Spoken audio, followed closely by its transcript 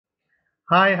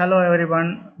Hi, hello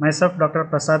everyone. Myself, Dr.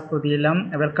 Prasad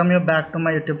Pudilam. I welcome you back to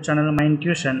my YouTube channel, My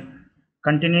Intuition.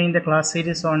 Continuing the class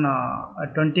series on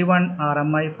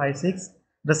 21RMI56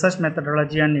 Research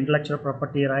Methodology and Intellectual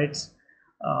Property Rights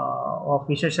of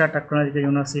Vishesha Technological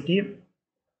University,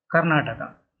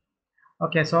 Karnataka.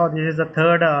 Okay, so this is the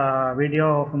third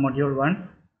video of Module 1.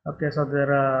 Okay, so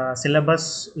there are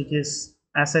syllabus which is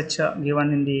as such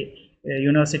given in the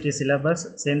university syllabus.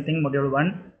 Same thing, Module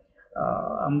 1.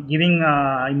 I'm giving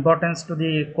importance to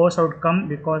the course outcome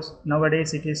because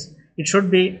nowadays it should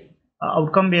be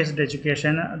outcome based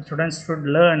education. Students should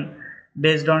learn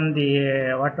based on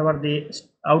the whatever the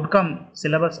outcome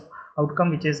syllabus outcome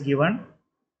which is given.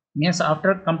 Means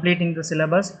after completing the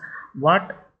syllabus,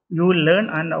 what you will learn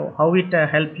and how it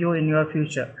help you in your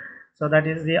future. So that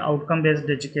is the outcome based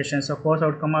education. So course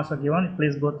outcome also given.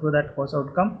 Please go through that course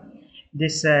outcome.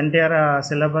 This entire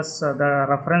syllabus, the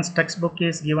reference textbook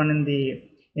is given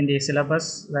in the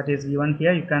syllabus that is given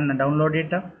here. You can download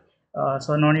it.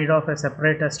 So no need of a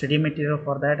separate study material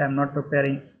for that. I'm not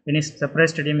preparing any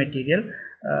separate study material.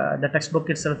 The textbook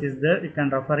itself is there. You can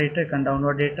refer it. You can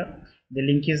download it. The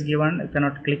link is given. You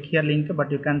cannot click here link,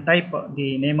 but you can type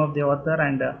the name of the author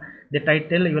and the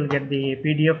title. You will get the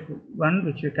PDF one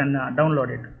which you can download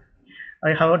it.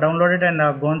 I have downloaded and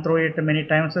gone through it many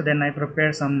times. So then I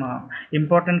prepared some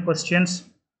important questions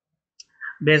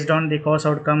based on the course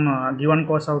outcome, given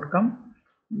course outcome,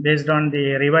 based on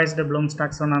the revised Bloom's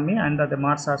taxonomy, and the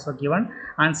marks also given.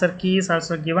 Answer key is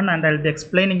also given, and I will be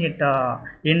explaining it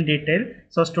in detail.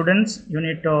 So students, you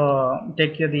need to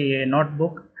take the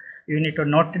notebook. You need to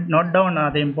note down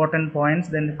the important points.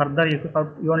 Then further you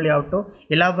only have to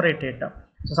elaborate it.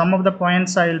 So some of the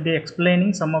points I will be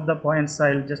explaining, some of the points I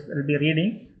will be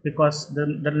reading because there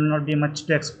will not be much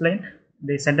to explain.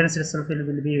 The sentence itself will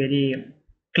be very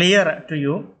clear to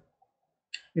you.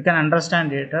 You can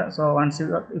understand it. So once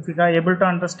if you are able to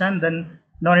understand, then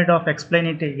no need of explain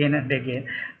it again and again.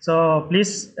 So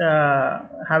please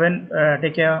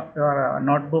take your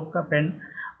notebook, pen.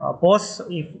 Pause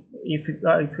if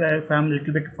I am a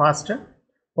little bit faster.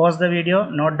 Pause the video,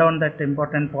 note down that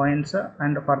important points,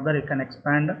 and further you can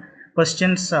expand.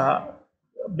 Questions,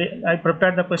 I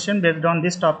prepared the question based on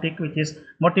this topic, which is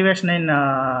motivation in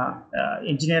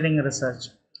engineering research.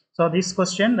 So this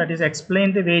question, that is,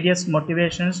 explain the various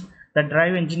motivations that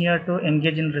drive engineer to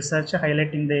engage in research,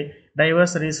 highlighting the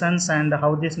diverse reasons and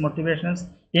how these motivations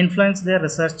influence their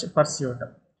research pursuit.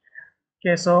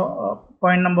 Okay, so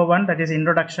point number 1, that is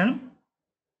introduction.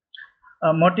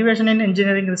 Motivation in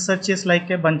engineering research is like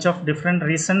a bunch of different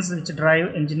reasons which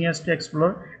drive engineers to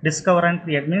explore, discover and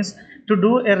create. Means to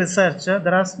do a research,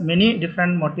 there are many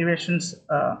different motivations,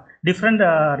 different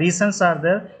reasons are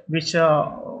there which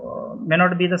may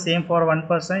not be the same for one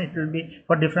person. It will be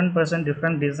for different person,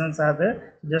 different reasons are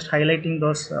there. Just highlighting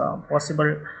those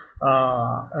possible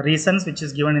reasons which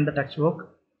is given in the textbook.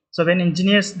 So when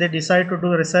engineers they decide to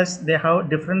do research, they have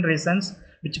different reasons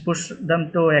which push them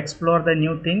to explore the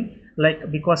new thing, like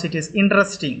because it is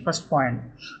interesting. First point,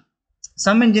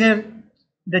 some engineer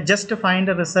they just find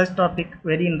a research topic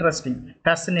very interesting,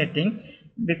 fascinating,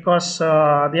 because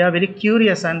they are very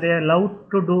curious and they love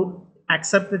to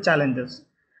accept the challenges.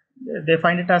 They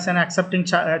find it as an accepting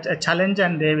a challenge,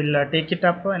 and they will take it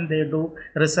up and they do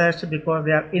research because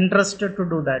they are interested to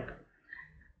do that.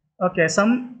 Okay,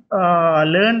 some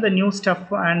learn the new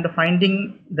stuff and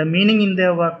finding the meaning in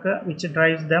their work which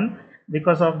drives them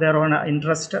because of their own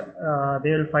interest.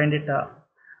 They will find it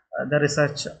the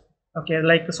research. Okay,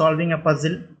 like solving a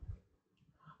puzzle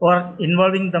or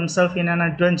involving themselves in an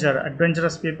adventure.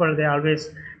 Adventurous people, they always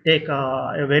take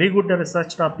a very good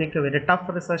research topic, a very tough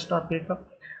research topic,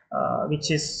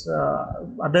 which is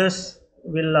others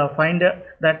will find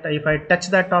that if I touch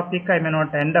that topic, I may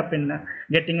not end up in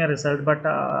getting a result. But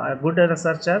a good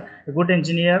researcher, a good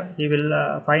engineer, he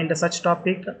will find such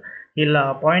topic.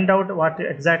 He'll point out what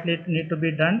exactly need to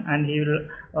be done, and he will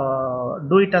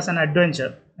do it as an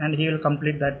adventure, and he will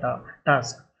complete that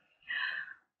task.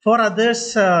 For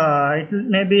others, it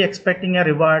may be expecting a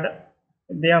reward.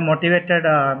 They are motivated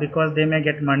because they may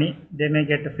get money, they may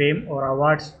get fame or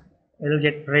awards, they will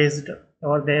get praised,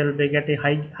 or they will get a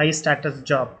high status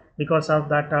job. Because of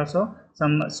that also,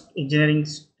 some engineering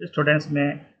students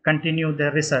may continue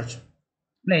their research.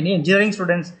 Many engineering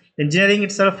students, engineering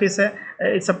itself is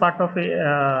it's a part of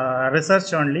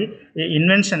research only,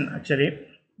 invention actually,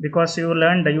 because you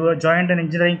joined an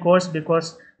engineering course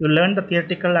because you learned the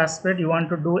theoretical aspect. You have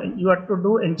to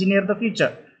do engineer the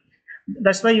future.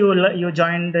 That's why you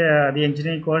joined the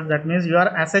engineering course. That means you are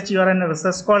as such, you are a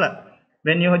research scholar.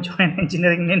 When you join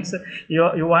engineering means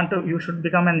you should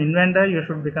become an inventor,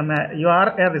 you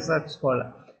are a research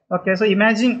scholar. Okay, so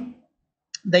imagine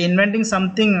the inventing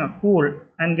something cool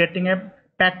and getting a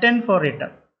patent for it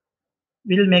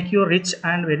will make you rich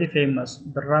and very famous.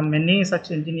 There are many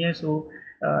such engineers who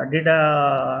did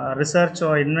a research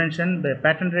or invention, they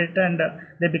patented it, and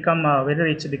they become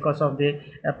very rich because of the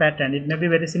patent. It may be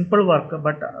very simple work,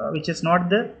 but which is not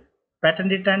the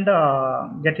patent it and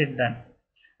get it done.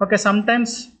 Okay,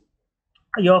 sometimes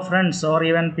your friends or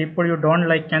even people you don't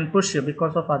like can push you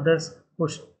because of others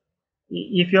push.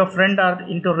 If your friend are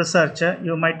into research,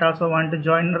 you might also want to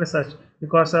join research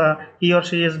because he or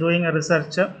she is doing a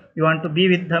research, you want to be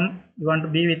with them, you want to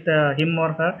be with him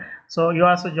or her, so you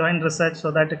also join research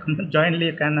so that jointly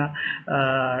you can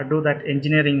do that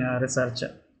engineering research.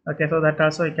 Okay, so that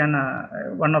also you can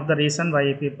one of the reason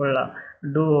why people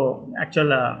do actual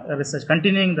research,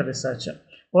 continuing the research.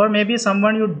 Or maybe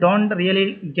someone you don't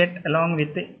really get along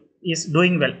with is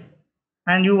doing well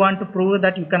and you want to prove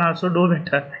that you can also do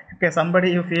better. Okay,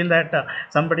 somebody you feel that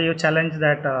somebody you challenge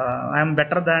that I am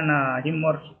better than him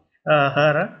or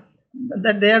her,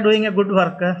 that they are doing a good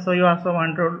work, so you also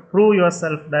want to prove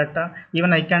yourself that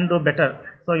even I can do better,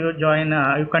 so you join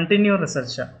you continue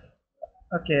research.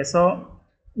 Okay, so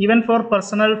even for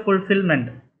personal fulfillment,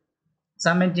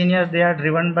 some engineers they are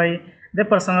driven by their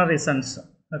personal reasons.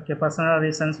 Okay, personal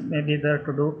reasons may be there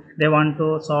to do, they want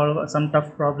to solve some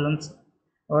tough problems,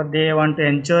 or they want to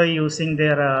enjoy using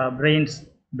their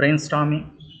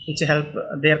brainstorming which help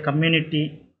their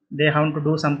community, they have to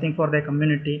do something for their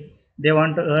community, they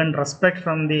want to earn respect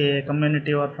from the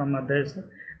community or from others.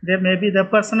 There may be the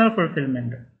personal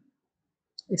fulfillment,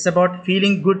 it's about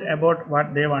feeling good about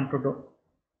what they want to do.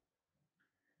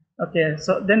 Okay,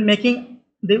 so then making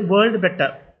the world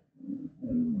better,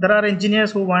 there are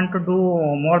engineers who want to do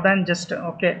more than just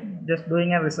okay just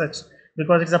doing a research,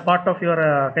 because it's a part of your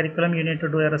curriculum, you need to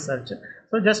do a research.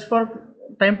 So just for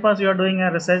time pass you are doing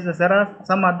a research. There are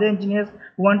some other engineers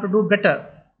who want to do better,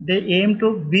 they aim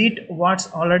to beat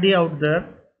what's already out there,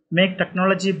 make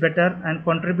technology better and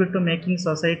contribute to making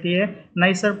society a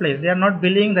nicer place. They are not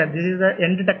believing that this is the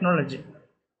end technology.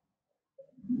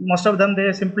 Most of them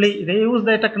they simply they use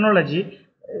the technology,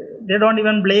 they don't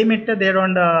even blame it, they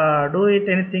don't do it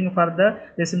anything further,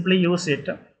 they simply use it.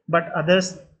 But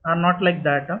others are not like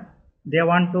that, they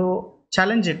want to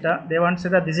challenge it, they want to say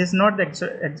that this is not the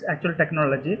actual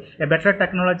technology, a better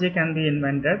technology can be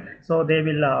invented, so they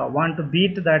will want to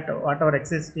beat that whatever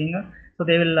existing, so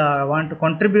they will want to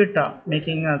contribute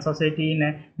making society in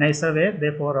a nicer way.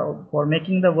 Therefore for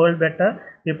making the world better,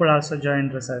 people also join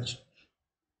research.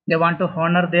 They want to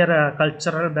honor their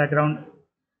cultural background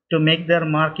to make their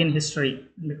mark in history,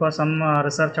 because some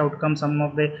research outcome, some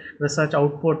of the research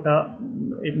output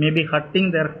it may be hurting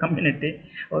their community,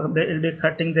 or they will be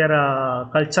hurting their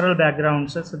cultural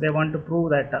backgrounds, so they want to prove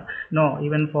that no,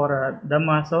 even for them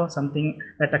also something,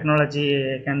 the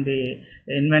technology can be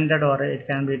invented or it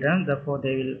can be done, therefore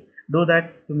they will do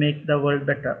that to make the world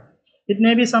better. It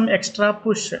may be some extra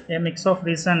push, a mix of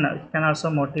reason can also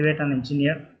motivate an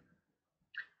engineer,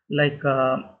 like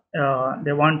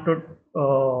they want to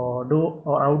do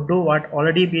or outdo what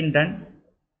already been done,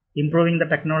 improving the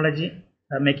technology,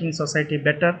 making society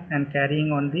better and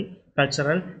carrying on the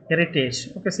cultural heritage.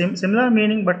 Okay, similar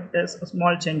meaning, but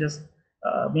small changes,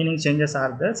 meaning changes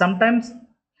are there. Sometimes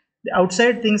the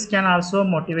outside things can also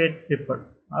motivate people,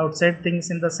 outside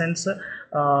things in the sense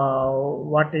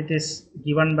what it is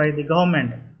given by the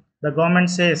government. The government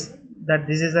says that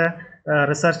this is a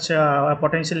research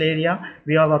potential area,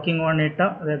 we are working on it,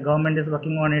 the government is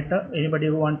working on it, anybody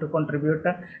who want to contribute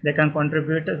they can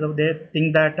contribute. So they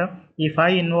think that if I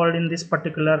involved in this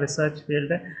particular research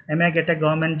field, I may get a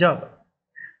government job.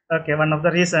 Okay, one of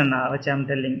the reason which I am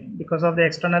telling, because of the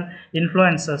external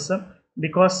influences,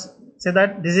 because say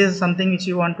that this is something which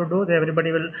you want to do,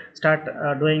 everybody will start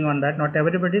doing on that. Not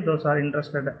everybody, those are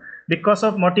interested, because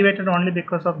of motivated only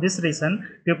because of this reason,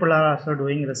 people are also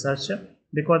doing research,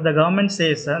 because the government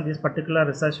says this particular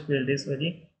research field is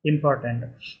very important.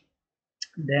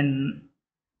 Then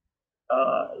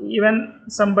even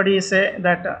somebody say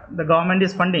that the government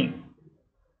is funding,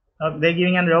 they're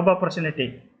giving a job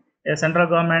opportunity, a central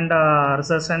government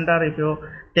research center, if you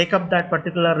take up that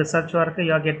particular research work,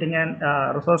 you are getting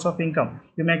a resource of income,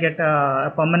 you may get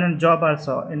a permanent job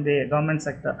also in the government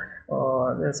sector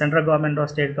or the central government or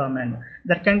state government.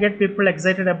 That can get people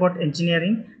excited about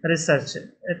engineering research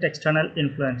at external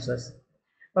influences.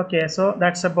 Okay, so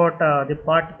that's about the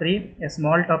part 3, a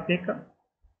small topic,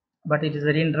 but it is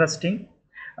very interesting.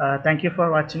 Thank you for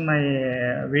watching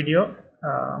my video.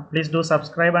 Please do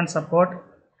subscribe and support.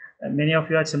 Many of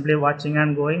you are simply watching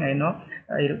and going, I know.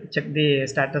 I'll check the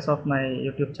status of my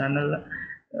YouTube channel.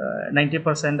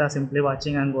 90% are simply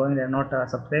watching and going, they are not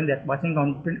subscribing, they are watching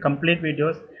complete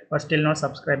videos but still not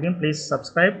subscribing. Please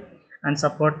subscribe and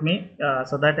support me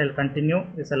so that I'll continue.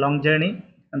 It's a long journey.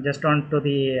 I'm just on to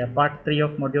the part 3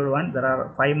 of module 1. There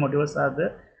are 5 modules are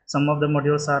there. Some of the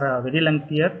modules are very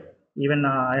lengthier. Even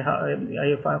I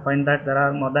find that there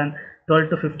are more than 12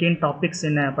 to 15 topics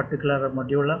in a particular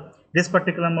module. This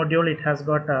particular module, it has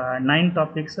got 9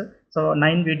 topics, so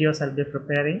 9 videos I'll be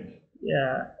preparing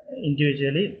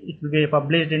individually. It will be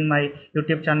published in my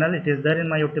YouTube channel. It is there in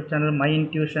my YouTube channel, My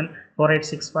Intuition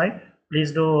 4865.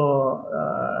 Please do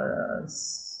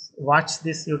watch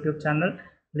this YouTube channel.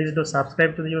 Please do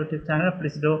subscribe to the YouTube channel.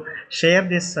 Please do share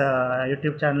this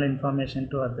YouTube channel information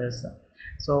to others.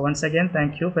 So once again,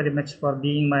 thank you very much for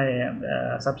being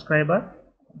my subscriber.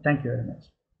 Thank you very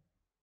much.